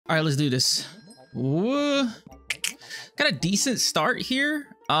All right, let's do this. Ooh. Got a decent start here.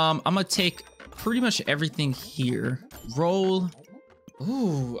 I'm gonna take pretty much everything here. Roll.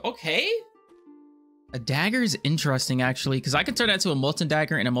 Ooh, okay. A dagger is interesting, actually, because I can turn that to a molten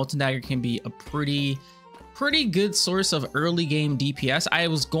dagger, and a molten dagger can be a pretty good source of early game DPS. I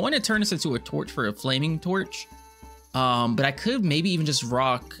was going to turn this into a torch for a flaming torch, but I could maybe even just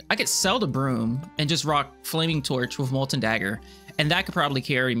rock. I could sell the broom and just rock flaming torch with molten dagger, and that could probably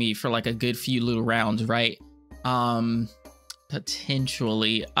carry me for like a good few little rounds, right?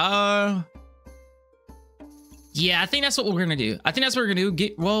 Potentially. Yeah, I think that's what we're gonna do. I think that's what we're gonna do.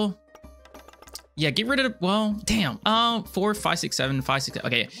 Get rid of damn. 4, 5, 6, 7, 5, 6.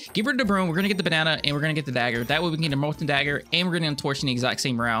 Okay, get rid of the broom. We're gonna get the banana and we're gonna get the dagger. That way we can get a molten dagger and we're gonna torch in the exact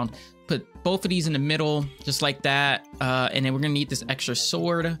same round. Put both of these in the middle, just like that. And then we're gonna need this extra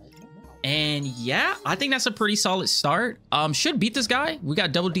sword. And yeah, I think that's a pretty solid start. Should beat this guy. We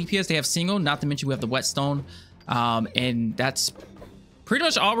got double DPS. They have single, not to mention we have the whetstone. And that's pretty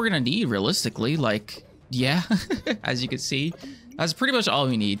much all we're gonna need realistically. Like, yeah, as you can see, that's pretty much all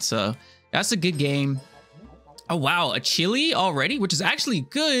we need. So that's a good game. Oh, wow. A chili already, which is actually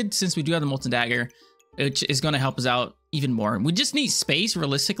good since we do have the molten dagger, which is going to help us out even more. We just need space.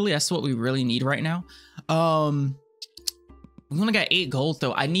 Realistically, that's what we really need right now. We only got 8 gold,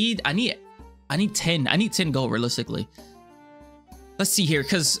 though. I need 10. I need 10 gold, realistically. Let's see here,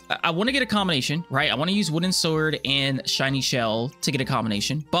 because I want to get a combination, right? I want to use wooden sword and shiny shell to get a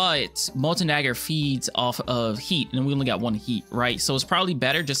combination, but molten dagger feeds off of heat, and we only got 1 heat, right? So it's probably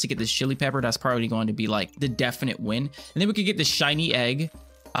better just to get this chili pepper. That's probably going to be like the definite win. And then we could get the shiny egg,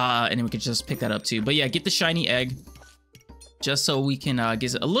 and then we could just pick that up too. But yeah, get the shiny egg just so we can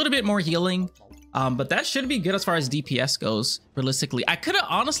get a little bit more healing. But that should be good as far as DPS goes, realistically. I could have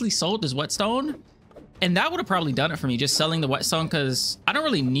honestly sold this whetstone, and that would have probably done it for me, just selling the whetstone, because I don't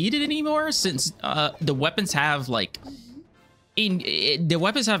really need it anymore since the weapons have like the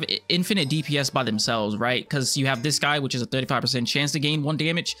weapons have infinite DPS by themselves, right? Because you have this guy, which is a 35% chance to gain 1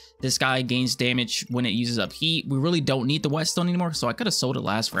 damage. This guy gains damage when it uses up heat. We really don't need the whetstone anymore, so I could have sold it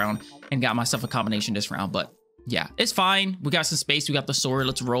last round and got myself a combination this round. But yeah, it's fine. We got some space. We got the sword.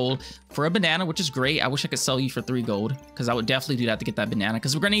 Let's roll for a banana, which is great. I wish I could sell you for 3 gold, because I would definitely do that to get that banana,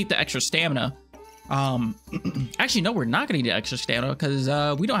 because we're gonna need the extra stamina. Actually, no, we're not gonna need the extra stamina because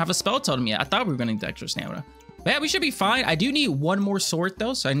we don't have a spell totem yet. I thought we were gonna need the extra stamina. But yeah, we should be fine. I do need 1 more sword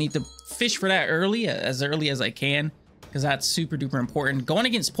though, so I need to fish for that early as I can, because that's super duper important. Going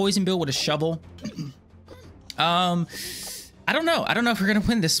against Poison Bill with a shovel. I don't know if we're gonna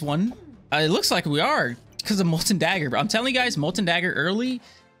win this one. It looks like we are because of molten dagger. But I'm telling you guys, molten dagger early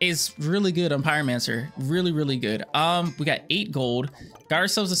is really good on Pyromancer. Really good. We got 8 gold. Got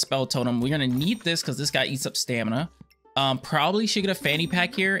ourselves a spell totem. We're gonna need this because this guy eats up stamina. Probably should get a fanny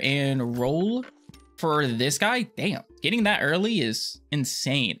pack here and roll for this guy. Damn, getting that early is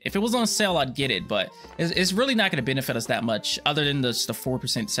insane. If it was on sale, I'd get it, but it's really not gonna benefit us that much other than the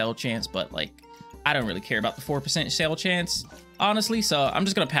 4% sale chance. But like, I don't really care about the 4% sale chance, honestly. So I'm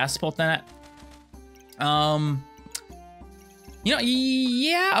just gonna pass both that. You know,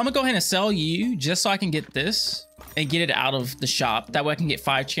 yeah, I'm gonna go ahead and sell you just so I can get this and get it out of the shop. That way I can get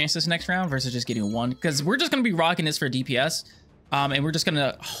 5 chances next round versus just getting 1, because we're just gonna be rocking this for DPS. And we're just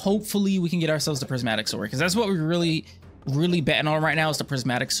gonna, hopefully we can get ourselves the prismatic sword, because that's what we're really betting on right now, is the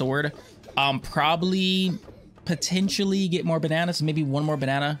prismatic sword. Probably potentially get more bananas, maybe 1 more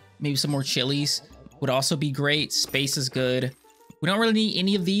banana, maybe some more chilies would also be great. Space is good. We don't really need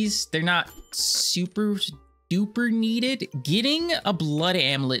any of these. They're not super duper needed. Getting a blood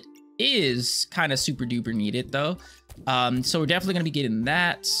amulet is kind of super duper needed though. So we're definitely gonna be getting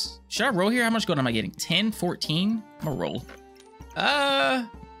that. Should I roll here? How much gold am I getting? 10, 14? I'm gonna roll.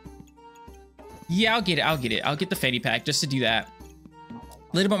 Yeah, I'll get it. I'll get the fanny pack just to do that.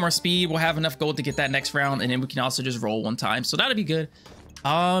 A little bit more speed. We'll have enough gold to get that next round, and then we can also just roll 1 time. So that'll be good.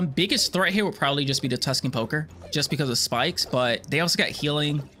 Biggest threat here would probably just be the Tuscan Poker, just because of spikes, but they also got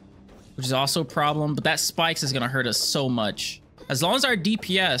healing, which is also a problem. But that spikes is gonna hurt us so much. As long as our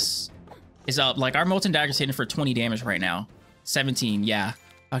DPS is up, like our molten dagger is hitting for 20 damage right now. 17, yeah.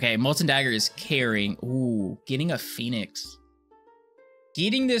 Okay, molten dagger is carrying. Ooh, getting a phoenix.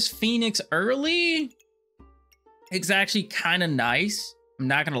 Getting this phoenix early, it's actually kind of nice. I'm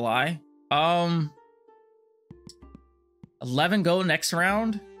not gonna lie. 11 gold next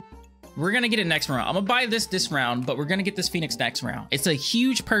round. We're gonna get it next round. I'm gonna buy this round, but we're gonna get this phoenix next round. It's a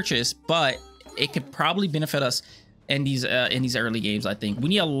huge purchase, but it could probably benefit us in these early games. I think we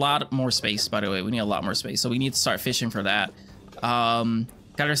need a lot more space. By the way, we need a lot more space, so we need to start fishing for that. Got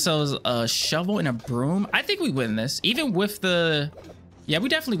ourselves a shovel and a broom. I think we win this, even with the Yeah, we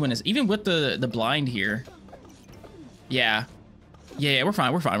definitely win this, even with the blind here. Yeah. Yeah, we're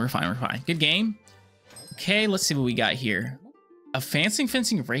fine. We're fine. We're fine. We're fine. Good game. Okay, let's see what we got here. A fencing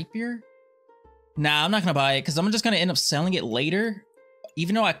rapier? Nah, I'm not gonna buy it because I'm just gonna end up selling it later.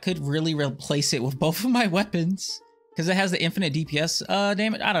 Even though I could really replace it with both of my weapons because it has the infinite DPS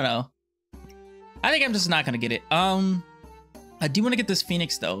damage. I don't know. I think I'm just not gonna get it. I do want to get this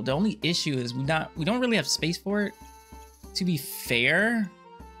Phoenix though. The only issue is we don't really have space for it, to be fair.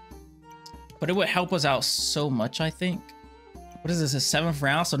 But it would help us out so much, I think. What is this? A 7th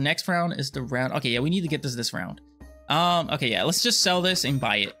round? So next round is the round. Okay, yeah, we need to get this round. Okay, yeah, let's just sell this and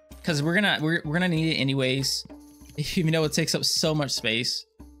buy it because we're gonna need it anyways. Even though it takes up so much space.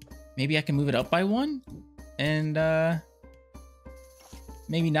 Maybe I can move it up by 1 and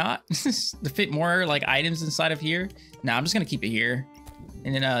maybe not to fit more like items inside of here. Nah, I'm just gonna keep it here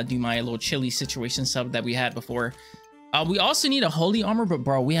and then do my little chili situation sub that we had before. We also need a holy armor, but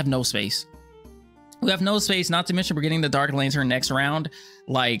bro, we have no space. We have no space, not to mention we're getting the Dark Lantern next round.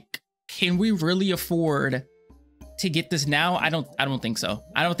 Like, can we really afford to get this now? I don't think so.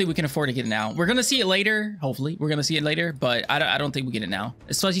 I don't think we can afford to get it now. We're gonna see it later. Hopefully we're gonna see it later, but I don't think we get it now,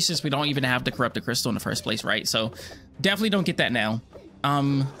 especially since we don't even have the corrupted crystal in the first place, right? So definitely don't get that now.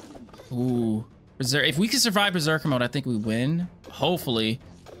 Ooh, if we can survive berserker mode, I think we win. Hopefully.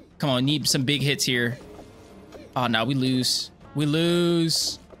 Come on, need some big hits here. Oh no, we lose. We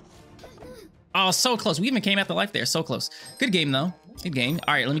lose. Oh, so close. We even came out the life there. So close. Good game though. Good game.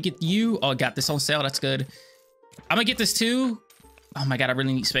 All right, let me get you. Oh, I got this on sale. That's good. I'm gonna get this too. Oh my god, I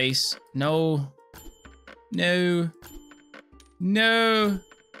really need space. No. No. No.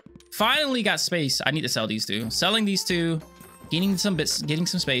 Finally got space. I need to sell these two. Selling these two. Getting some bits. Getting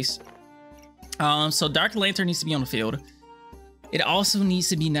some space. So Dark Lantern needs to be on the field. It also needs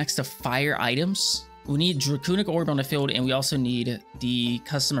to be next to fire items. We need Draconic Orb on the field, and we also need the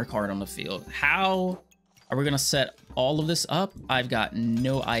customer card on the field. How are we gonna set all of this up? I've got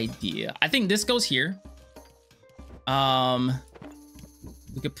no idea. I think this goes here. We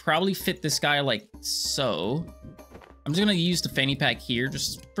could probably fit this guy like so. I'm just gonna use the fanny pack here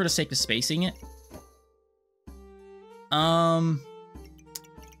just for the sake of spacing it. Honestly,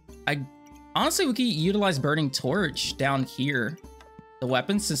 we could utilize Burning Torch down here. The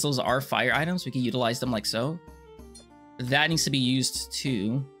weapons, since those are fire items, we can utilize them like so. That needs to be used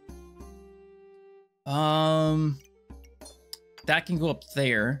too. That can go up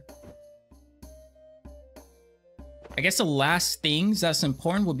there. I guess the last things that's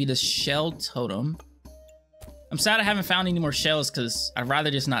important would be the shell totem. I'm sad I haven't found any more shells because I'd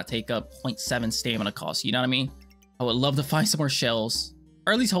rather just not take up 0.7 stamina cost. You know what I mean? I would love to find some more shells,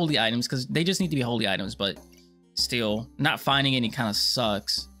 or at least holy items, because they just need to be holy items, but still, not finding any kind of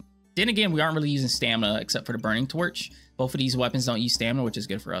sucks. Then again, we aren't really using stamina except for the Burning Torch. Both of these weapons don't use stamina, which is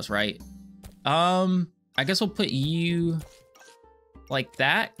good for us, right? I guess we'll put you like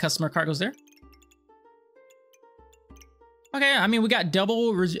that. Customer card goes there. Okay, I mean, we got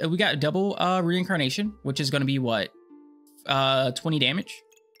double reincarnation, which is going to be what? 20 damage.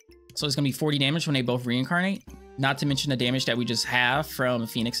 So it's going to be 40 damage when they both reincarnate. Not to mention the damage that we just have from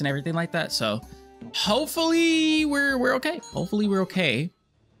Phoenix and everything like that. So hopefully we're okay. Hopefully we're okay.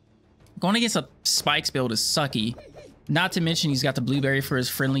 Going against a Spikes build is sucky. Not to mention he's got the blueberry for his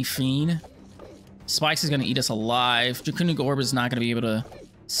friendly fiend. Spikes is going to eat us alive. Draconic Orb is not going to be able to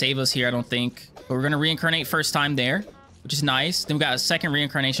save us here, I don't think. But we're going to reincarnate first time there, which is nice. Then we got a second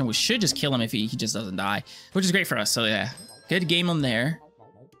reincarnation, which should just kill him if he just doesn't die, which is great for us. So yeah, good game on there.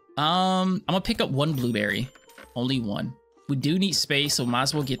 I'm going to pick up one blueberry. Only one. We do need space, so might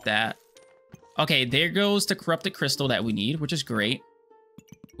as well get that. Okay, there goes the corrupted crystal that we need, which is great.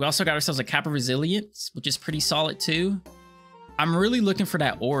 We also got ourselves a Cap of Resilience, which is pretty solid too. I'm really looking for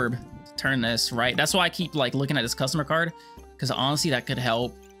that orb to turn this, right? That's why I keep like looking at this customer card, because honestly, that could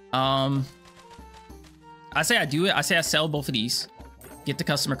help. I say I do it. I say I sell both of these, get the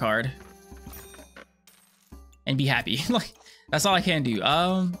customer card, and be happy. Like, that's all I can do.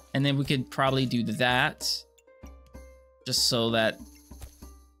 And then we could probably do that, just so that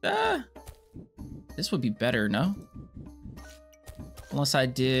this would be better, no? Unless I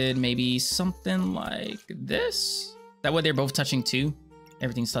did maybe something like this. That way they're both touching 2.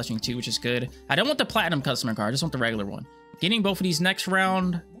 Everything's touching 2, which is good. I don't want the platinum customer card. I just want the regular one. Getting both of these next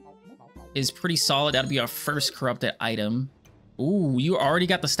round is pretty solid. That'll be our first corrupted item. Ooh, you already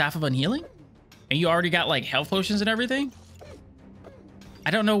got the Staff of Unhealing? And you already got like health potions and everything?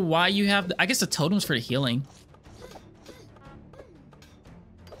 I don't know why you have... I guess the totem's for the healing.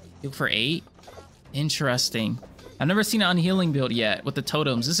 Heal for 8? Interesting. I've never seen an unhealing build yet with the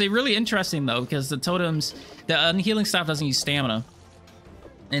totems. This is really interesting though, because the totems, the unhealing staff doesn't use stamina.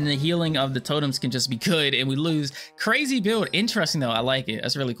 And the healing of the totems can just be good and we lose. Crazy build. Interesting though. I like it.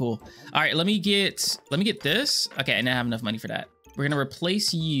 That's really cool. All right, let me get this. Okay, I now have enough money for that. We're gonna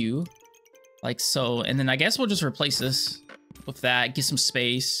replace you like so. And then I guess we'll just replace this with that. Get some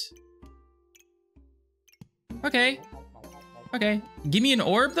space. Okay. Okay. Give me an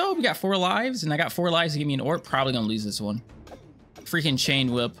orb though. We got 4 lives and I got 4 lives to give me an orb. Probably gonna lose this one. Freaking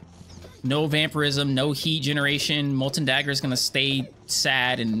chain whip. No vampirism, no heat generation. Molten Dagger is gonna stay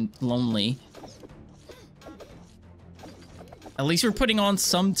sad and lonely. At least we're putting on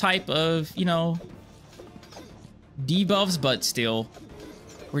some type of, you know, debuffs, but still,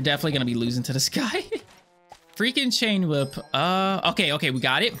 we're definitely gonna be losing to this guy. Freaking chain whip. Okay, we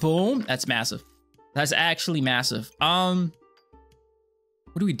got it. Boom. That's massive. That's actually massive. What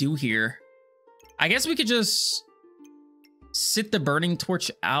do we do here? I guess we could just sit the burning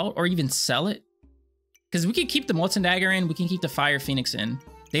torch out or even sell it, because we can keep the molten dagger in, we can keep the fire phoenix in.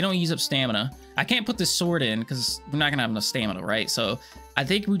 They don't use up stamina. I can't put this sword in because we're not gonna have enough stamina, right? So I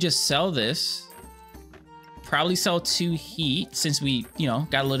think we just sell this, probably sell 2 heat since we, you know,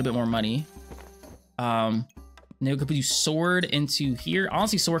 got a little bit more money. Then we could do sword into here.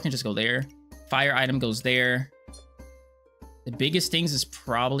 Honestly, sword can just go there. Fire item goes there. The biggest things is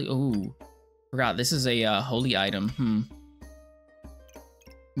probably, oh, forgot this is a holy item.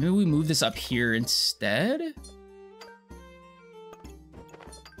 Maybe we move this up here instead.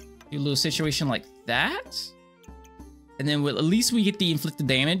 Do a little situation like that. And then at least we get the inflicted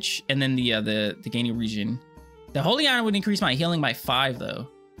damage and then the gaining region. The holy iron would increase my healing by 5 though.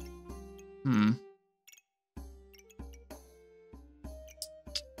 I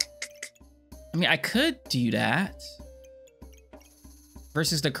mean, I could do that.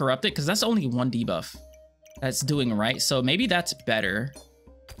 Versus the corrupted, because that's only 1 debuff that's doing right. So maybe that's better.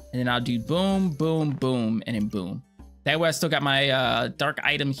 And then I'll do boom, boom, boom, and then boom. That way I still got my dark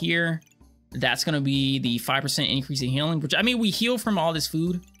item here. That's gonna be the 5% increase in healing, which, I mean, we heal from all this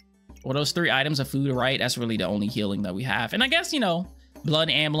food. Well, those 3 items of food, right? That's really the only healing that we have. And I guess, you know, blood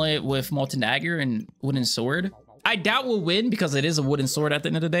amulet with molten dagger and wooden sword. I doubt we'll win because it is a wooden sword at the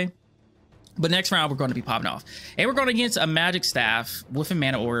end of the day. But next round, we're going to be popping off. And we're going against a magic staff with a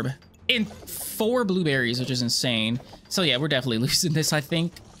mana orb and 4 blueberries, which is insane. So yeah, we're definitely losing this, I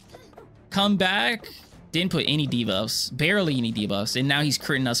think. Come back. Didn't put any debuffs. Barely any debuffs. And now he's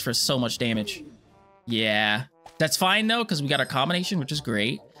critting us for so much damage. Yeah. That's fine, though, because we got our combination, which is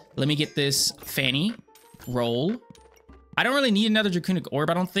great. Let me get this Fanny. Roll. I don't really need another Draconic Orb,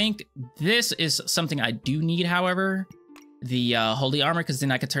 I don't think. This is something I do need, however. The Holy Armor, because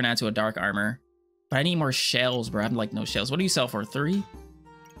then I could turn that into a Dark Armor. But I need more shells, bro. I have, like, no shells. What do you sell for? 3?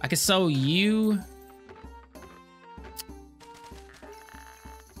 I could sell you...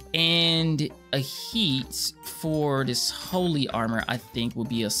 and a heat for this holy armor, I think, would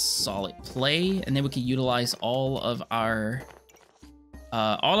be a solid play. And then we could utilize all of our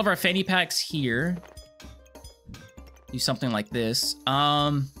fanny packs here. Do something like this.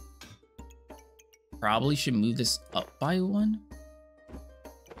 Probably should move this up by 1.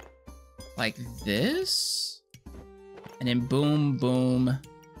 Like this. And then boom, boom.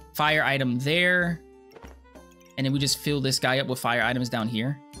 Fire item there. And then we just fill this guy up with fire items down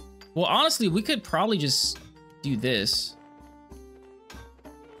here. Well, honestly, we could probably just do this.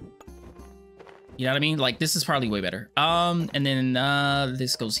 You know what I mean? Like, this is probably way better. And then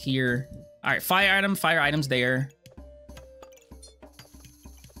this goes here. All right, fire items there.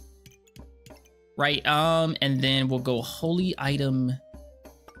 Right, and then we'll go holy item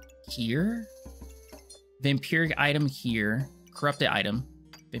here. Vampiric item here. Corrupted item.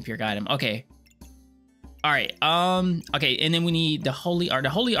 Vampiric item. Okay. All right, okay, and then we need the holy arm.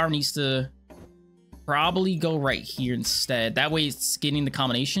 The holy arm needs to probably go right here instead. That way it's getting the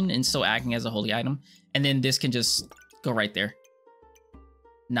combination and still acting as a holy item. And then this can just go right there.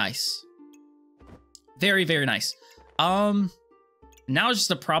 Nice. Very, very nice. Now it's just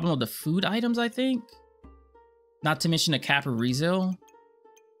a problem of the food items, I think. Not to mention the Capra Rezel.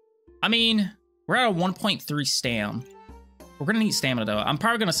 I mean, we're at a 1.3 stam. We're gonna need stamina though. I'm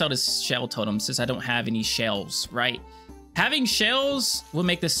probably gonna sell this shell totem since I don't have any shells, right? Having shells will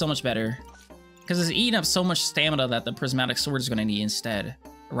make this so much better because it's eating up so much stamina that the prismatic sword is gonna need instead,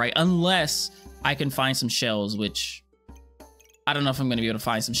 right? Unless I can find some shells, which I don't know if I'm gonna be able to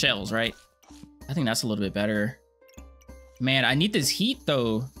find some shells, right? I think that's a little bit better. Man, I need this heat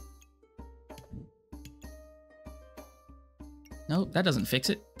though. Nope, that doesn't fix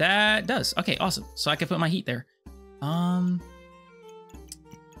it. That does. Okay, awesome. So I can put my heat there.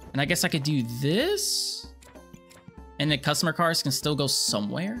 And I guess I could do this. And the customer cars can still go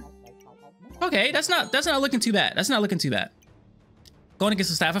somewhere. Okay, that's not looking too bad. That's not looking too bad. Going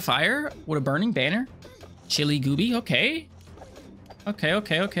against the Staff of Fire with a Burning Banner. Chili Gooby, okay.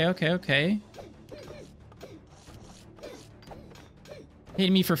 Okay.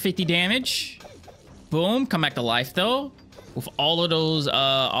 Hitting me for 50 damage. Boom, come back to life though. With all of those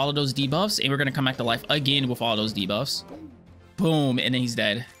debuffs, and we're gonna come back to life again with all those debuffs. Boom, and then he's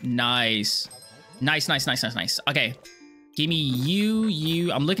dead. Nice. Okay. Give me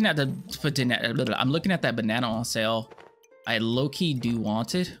you. I'm looking at that banana on sale. I low-key do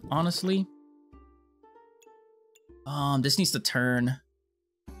want it, honestly. This needs to turn.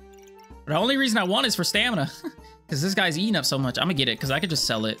 The only reason I want it is for stamina. Because this guy's eating up so much. I'm gonna get it, because I could just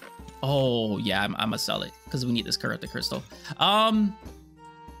sell it. Oh, yeah, I'm gonna sell it. Because we need this corrupted crystal.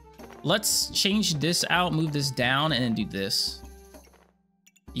 Let's change this out, move this down, and then do this.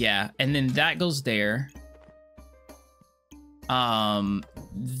 Yeah, and then that goes there.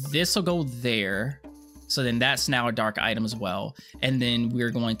 This will go there. So then that's now a dark item as well. And then we're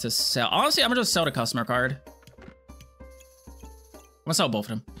going to sell. Honestly, I'm gonna just sell the customer card. I'm gonna sell both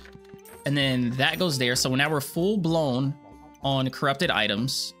of them. And then that goes there. So now we're full blown on corrupted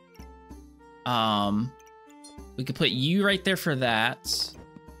items. We could put you right there for that.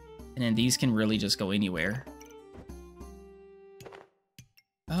 And then these can really just go anywhere.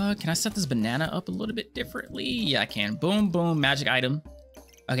 Can I set this banana up a little bit differently? Yeah, I can. Boom, boom, magic item.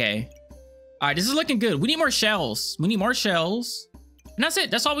 Okay. All right, this is looking good. We need more shells. And that's it.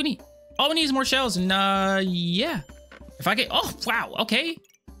 That's all we need. All we need is more shells. And yeah. If I get, oh, wow. Okay.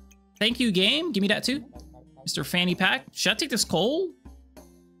 Thank you, game. Give me that too. Mr. Fanny Pack. Should I take this coal?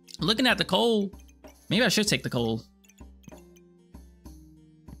 Looking at the coal. Maybe I should take the coal.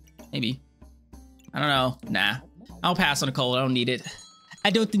 Maybe. I don't know. Nah. I'll pass on the coal. I don't need it. I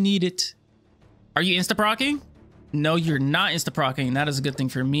don't need it. Are you insta-procking? No, you're not insta-procking. That is a good thing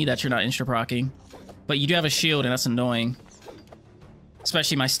for me that you're not insta-procking. But you do have a shield, and that's annoying.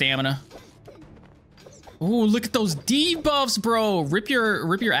 Especially my stamina. Ooh, look at those debuffs, bro. Rip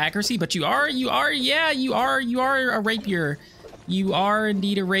your accuracy, but you are a rapier. You are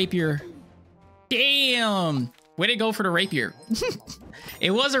indeed a rapier. Damn. Way to go for the rapier.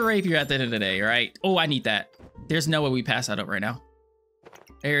 It was a rapier at the end of the day, right? Oh, I need that. There's no way we pass that up right now.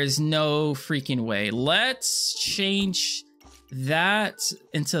 There's no freaking way. Let's change that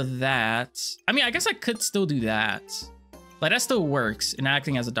into that. I mean, I guess I could still do that. Like, that still works in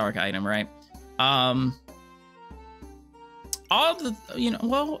acting as a dark item, right? All the, you know,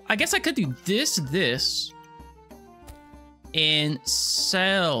 well, I guess I could do this, and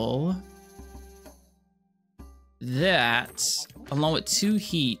sell that along with 2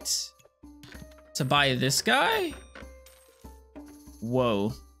 heat to buy this guy.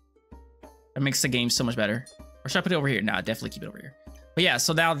 Whoa. That makes the game so much better. Or should I put it over here? Nah, definitely keep it over here. But yeah,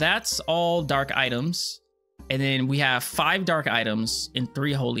 so now that's all dark items. And then we have 5 dark items and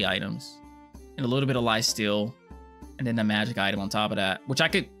 3 holy items. And a little bit of lifesteal. And then the magic item on top of that. Which I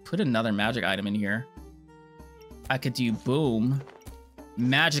could put another magic item in here. I could do boom.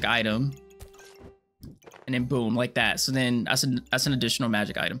 Magic item. And then boom, like that. So then that's an additional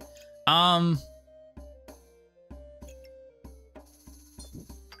magic item.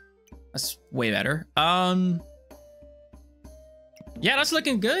 That's way better. Yeah, that's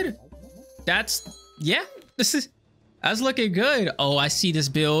looking good. That's looking good. Oh, I see this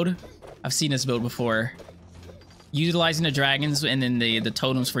build. I've seen this build before. Utilizing the dragons and then the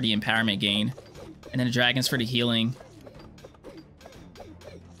totems for the empowerment gain. And then the dragons for the healing.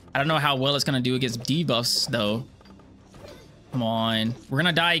 I don't know how well it's gonna do against debuffs though. Come on. We're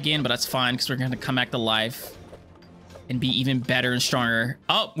gonna die again, but that's fine because we're gonna come back to life. And be even better and stronger.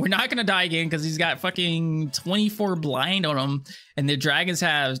 Oh, we're not gonna die again because he's got fucking 24 blind on him. And the dragons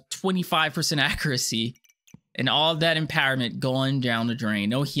have 25% accuracy. And all of that empowerment going down the drain.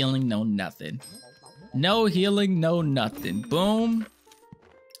 No healing, no nothing. No healing, no nothing. Boom.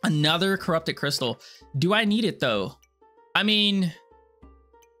 Another corrupted crystal. Do I need it though? I mean,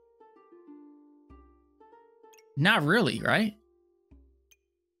 not really, right?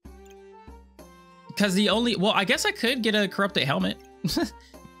 Because the only, well, I guess I could get a corrupted helmet.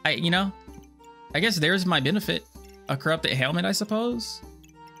 I guess there's my benefit. A corrupted helmet, I suppose.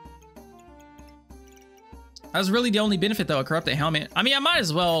 That's really the only benefit though, a corrupted helmet. I mean, I might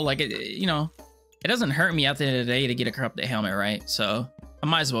as well, like, it doesn't hurt me at the end of the day to get a corrupted helmet, right? So I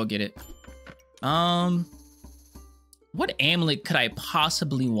might as well get it. What amulet could I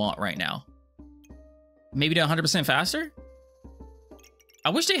possibly want right now? Maybe the 100% faster? I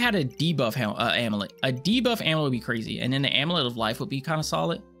wish they had a debuff amulet. A debuff amulet would be crazy. And then the amulet of life would be kind of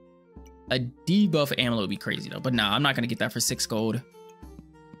solid. A debuff amulet would be crazy though. But nah, I'm not going to get that for 6 gold.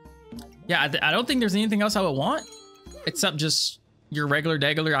 Yeah, I don't think there's anything else I would want. Except just your regular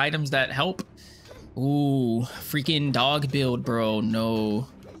items that help. Ooh, freaking dog build, bro. No.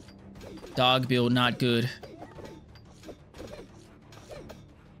 Dog build, not good.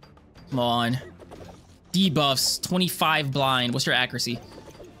 Come on. Debuffs, 25 blind. What's your accuracy?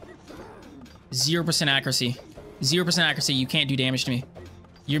 0% accuracy. 0% accuracy, you can't do damage to me.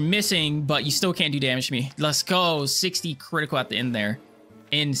 You're missing, but you still can't do damage to me. Let's go. 60 critical at the end there.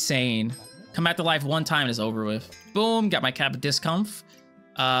 Insane. Come back to life one time and it's over with. Boom, got my cap of discomf.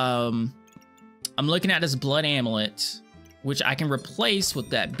 I'm looking at this blood amulet, which I can replace with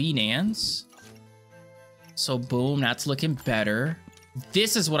that B-Nans. So boom, that's looking better.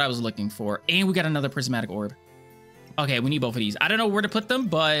 This is what I was looking for. And we got another prismatic orb. Okay, we need both of these. I don't know where to put them,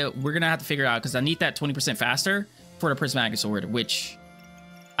 but we're gonna have to figure it out because I need that 20% faster for the prismatic sword, which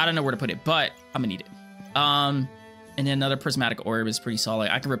I don't know where to put it, but I'm gonna need it. And then another prismatic orb is pretty solid.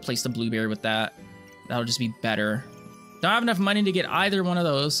 I can replace the blueberry with that. That'll just be better. Don't have enough money to get either one of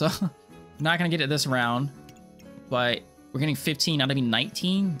those, so I'm not gonna get it this round. But we're getting 15, that'll be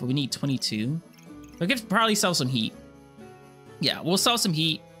 19, but we need 22. We could probably sell some heat. Yeah, we'll sell some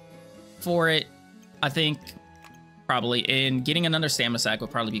heat for it, I think, probably. And getting another stamina sack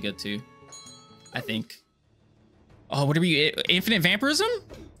would probably be good too, I think. Oh, what are we, infinite vampirism?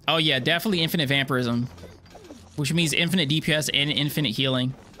 Oh yeah, definitely infinite vampirism, which means infinite DPS and infinite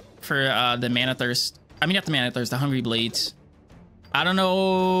healing for the mana thirst. I mean, not the mana thirst, the hungry blades. I don't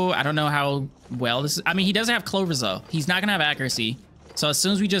know how well this is. I mean, he doesn't have clovers though. He's not gonna have accuracy. So as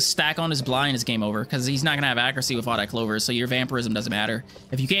soon as we just stack on his blind, it's game over because he's not gonna have accuracy with all that clovers. So your vampirism doesn't matter.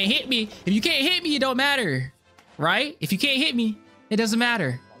 If you can't hit me, it don't matter, right? If you can't hit me, it doesn't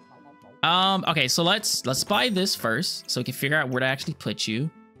matter. Okay, so let's buy this first so we can figure out where to actually put you.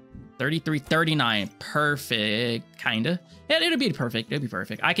 33, 39, perfect, kinda. Yeah, it'll be perfect. It'll be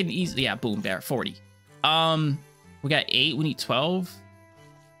perfect. I can easily, yeah, boom, there, 40. We got 8. We need 12.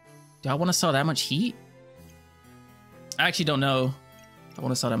 Do I want to sell that much heat? I actually don't know. I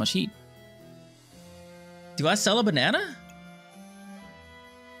want to sell that much heat. Do I sell a banana?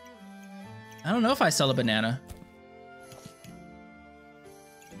 I don't know if I sell a banana.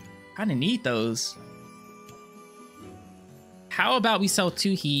 Kind of need those. How about we sell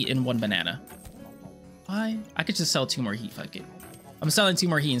 2 heat and 1 banana? Why? I could just sell 2 more heat. Fuck it. I'm selling 2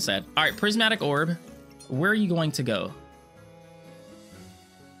 more heat instead. All right, prismatic orb. Where are you going to go?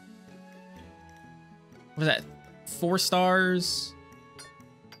 What is that? 4 stars.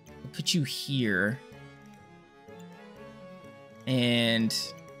 I'll put you here. And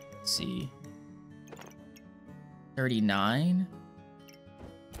let's see. 39.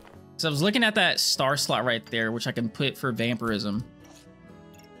 So I was looking at that star slot right there, which I can put for vampirism.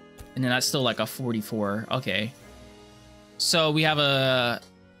 And then that's still like a 44. Okay. So we have a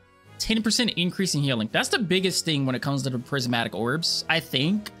 10% increase in healing. That's the biggest thing when it comes to the prismatic orbs, I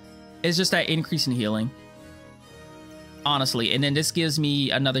think, is just that increase in healing. Honestly. And then this gives me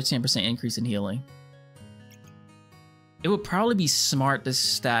another 10% increase in healing. It would probably be smart to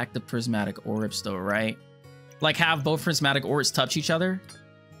stack the prismatic orbs though, right? Like have both prismatic orbs touch each other.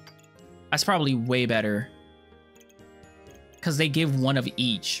 That's probably way better. Because they give 1 of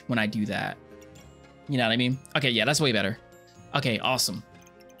each when I do that. You know what I mean? Okay, yeah, that's way better. Okay, awesome.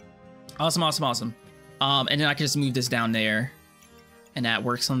 Awesome, awesome, awesome. And then I can just move this down there. And that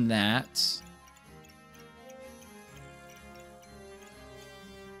works on that.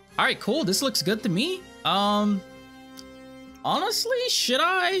 Alright, cool. This looks good to me. Honestly, should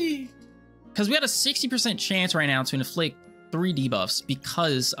I? Because we had a 60% chance right now to inflict 3 debuffs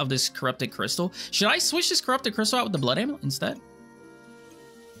because of this corrupted crystal. Should I switch this corrupted crystal out with the blood amulet instead?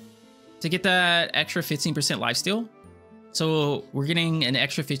 To get that extra 15% lifesteal? So we're getting an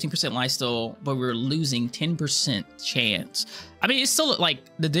extra 15% lifesteal, but we're losing 10% chance. I mean, it's still like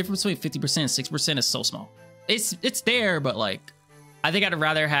the difference between 50% and 6% is so small. It's there, but like, I think I'd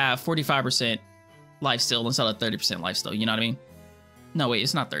rather have 45% lifesteal instead of 30% lifesteal. You know what I mean? No, wait,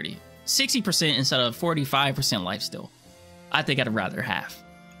 it's not 30. 60% instead of 45% lifesteal. I think I'd rather have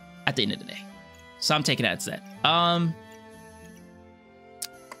at the end of the day. So I'm taking that instead.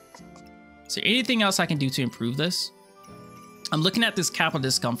 Is there anything else I can do to improve this? I'm looking at this cap of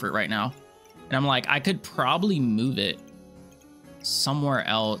discomfort right now. And I'm like, I could probably move it somewhere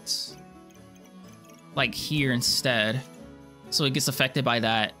else. Like here instead. So it gets affected by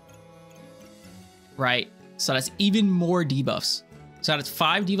that. Right? So that's even more debuffs. So that's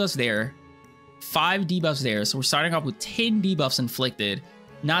 5 debuffs there. 5 debuffs there. So we're starting off with 10 debuffs inflicted.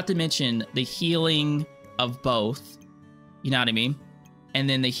 Not to mention the healing of both. You know what I mean? And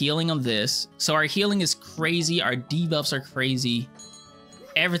then the healing of this. So our healing is crazy. Our debuffs are crazy.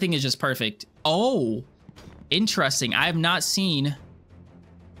 Everything is just perfect. Oh, Interesting. I have not seen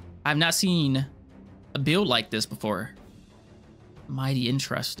a build like this before. Mighty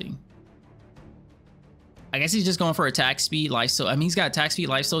interesting. I guess he's just going for attack speed, lifesteal. I mean, he's got attack speed,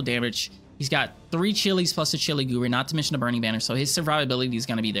 lifesteal, damage. He's got 3 chilies plus a chili goober, not to mention a burning banner. So his survivability is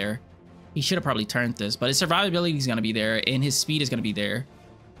going to be there. He should have probably turned this, but his survivability is going to be there, and his speed is going to be there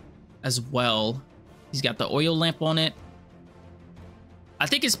as well. He's got the oil lamp on it. I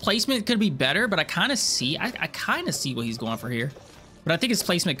think his placement could be better, but I kind of see what he's going for here. But I think his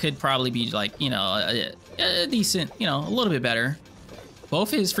placement could probably be like, you know, a decent, you know, a little bit better.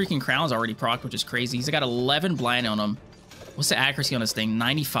 Both his freaking crowns already procced, which is crazy. He's got 11 blind on him. What's the accuracy on this thing?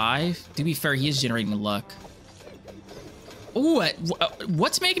 95? To be fair, he is generating luck. Ooh,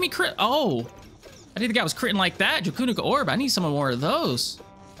 what's making me crit? Oh, I didn't think I was critting like that. Ʇᴏᴘᴘᴏ orb. I need some more of those.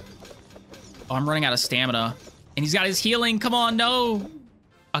 Oh, I'm running out of stamina. And he's got his healing. Come on, no.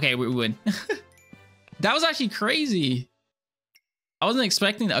 Okay, we win. That was actually crazy. I wasn't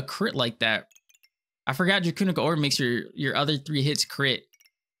expecting a crit like that. I forgot Ʇᴏᴘᴘᴏ orb makes your other 3 hits crit.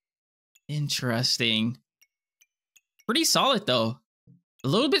 Interesting. Pretty solid though. A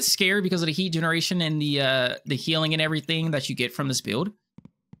little bit scary because of the heat generation and the healing and everything that you get from this build. A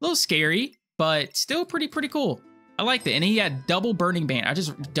little scary, but still pretty cool. I liked it. And he had double burning band. I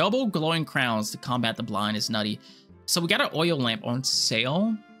just double glowing crowns to combat the blind is nutty. So we got an oil lamp on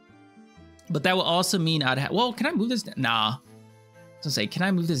sale. But that will also mean I'd have, well, can I move this? Nah. I was gonna say, can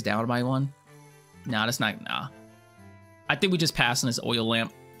I move this down by 1? Nah, that's not, nah. I think we just pass on this oil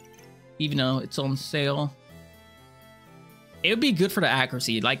lamp, even though it's on sale. It would be good for the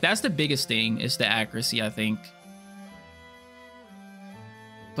accuracy. Like, that's the biggest thing, is the accuracy, I think.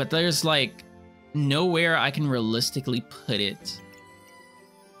 But there's, like, nowhere I can realistically put it.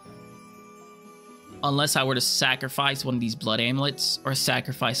 Unless I were to sacrifice one of these blood amulets or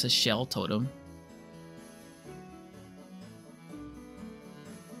sacrifice a shell totem.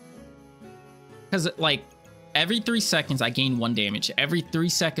 Because, like, every 3 seconds I gain 1 damage. Every 3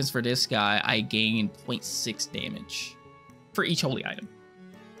 seconds for this guy, I gain 0.6 damage for each holy item.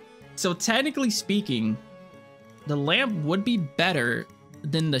 So technically speaking, the lamp would be better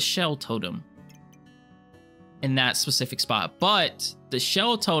than the shell totem in that specific spot. But the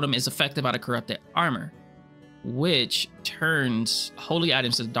shell totem is affected by the corrupted armor, which turns holy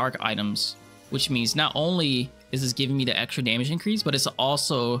items to dark items, which means not only is this giving me the extra damage increase, but it's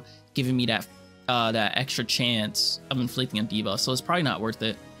also giving me that extra chance of inflicting a debuff. So it's probably not worth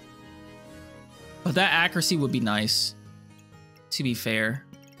it. But that accuracy would be nice, to be fair.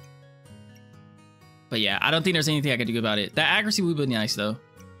 But yeah, I don't think there's anything I could do about it. That accuracy would be nice though.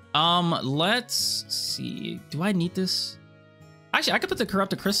 Let's see. Do I need this? Actually, I could put the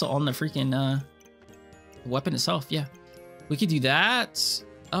corrupted crystal on the freaking weapon itself. Yeah, we could do that.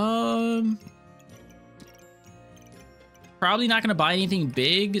 Probably not gonna buy anything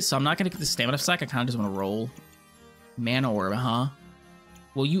big, so I'm not gonna get the stamina stack. I kind of just want to roll. Mana orb, huh?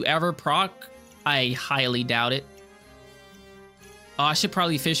 Will you ever proc? I highly doubt it. Oh, I should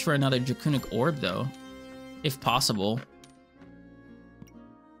probably fish for another Ʇᴏᴘᴘᴏ orb though, if possible.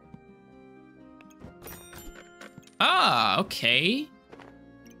 Ah, okay.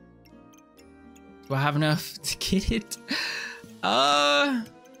 Do I have enough to get it?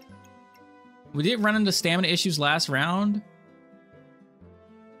 We did run into stamina issues last round.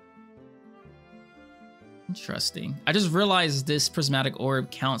 Interesting. I just realized this prismatic orb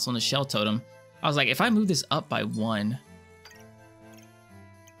counts on the shell totem. I was like, if I move this up by 1,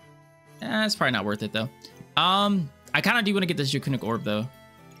 it's probably not worth it though. I kind of do want to get this Ʇᴏᴘᴘᴏ orb though.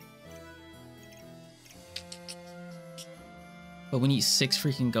 But we need 6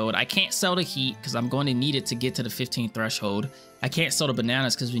 freaking gold. I can't sell the heat because I'm going to need it to get to the 15 threshold. I can't sell the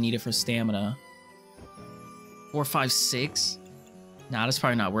bananas because we need it for stamina. 4, 5, 6? Nah, that's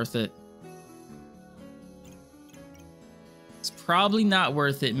probably not worth it. It's probably not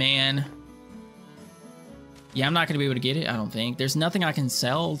worth it, man. Yeah, I'm not going to be able to get it, I don't think. There's nothing I can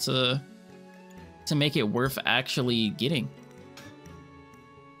sell to make it worth actually getting.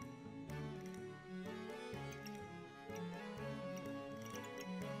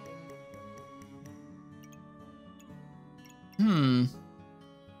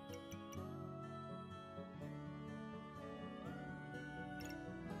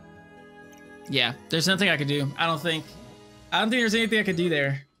 Yeah, there's nothing I could do. I don't think there's anything I could do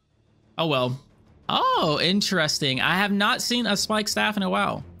there. Oh well. Oh, interesting. I have not seen a spike staff in a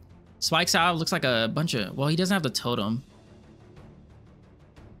while. Spike staff looks like a bunch of, well, he doesn't have the totem.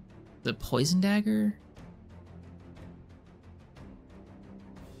 The poison dagger?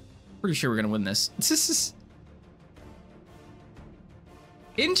 Pretty sure we're gonna win this.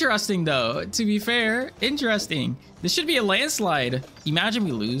 Interesting though, to be fair. Interesting. This should be a landslide. Imagine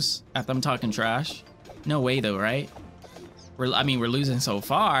we lose after I'm talking trash. No way though, right? I mean, we're losing so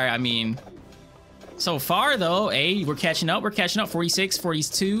far. I mean, so far though, hey, we're catching up. We're catching up. 46,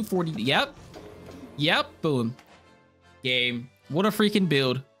 42, 40. Yep. Yep. Boom. Game. What a freaking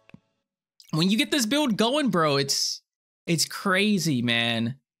build. When you get this build going, bro, it's crazy,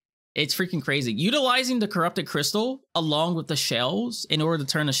 man. It's freaking crazy. Utilizing the corrupted crystal along with the shells in order to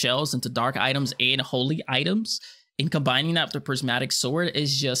turn the shells into dark items and holy items, and combining that with the prismatic sword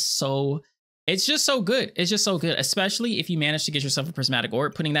is just so, it's just so good. It's just so good, especially if you manage to get yourself a prismatic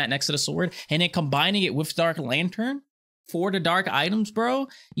orb, putting that next to the sword and then combining it with dark lantern for the dark items, bro.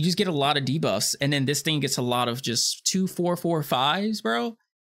 You just get a lot of debuffs, and then this thing gets a lot of just 2, 4, 4, 5s, bro.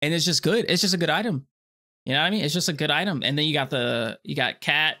 And it's just good. It's just a good item. You know what I mean? It's just a good item. And then you got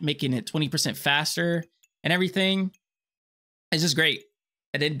Cat making it 20% faster and everything. It's just great.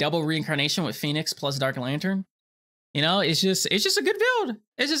 And then double reincarnation with Phoenix plus Dark Lantern. You know, it's just a good build.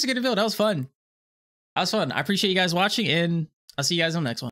 It's just a good build. That was fun. That was fun. I appreciate you guys watching, and I'll see you guys on the next one.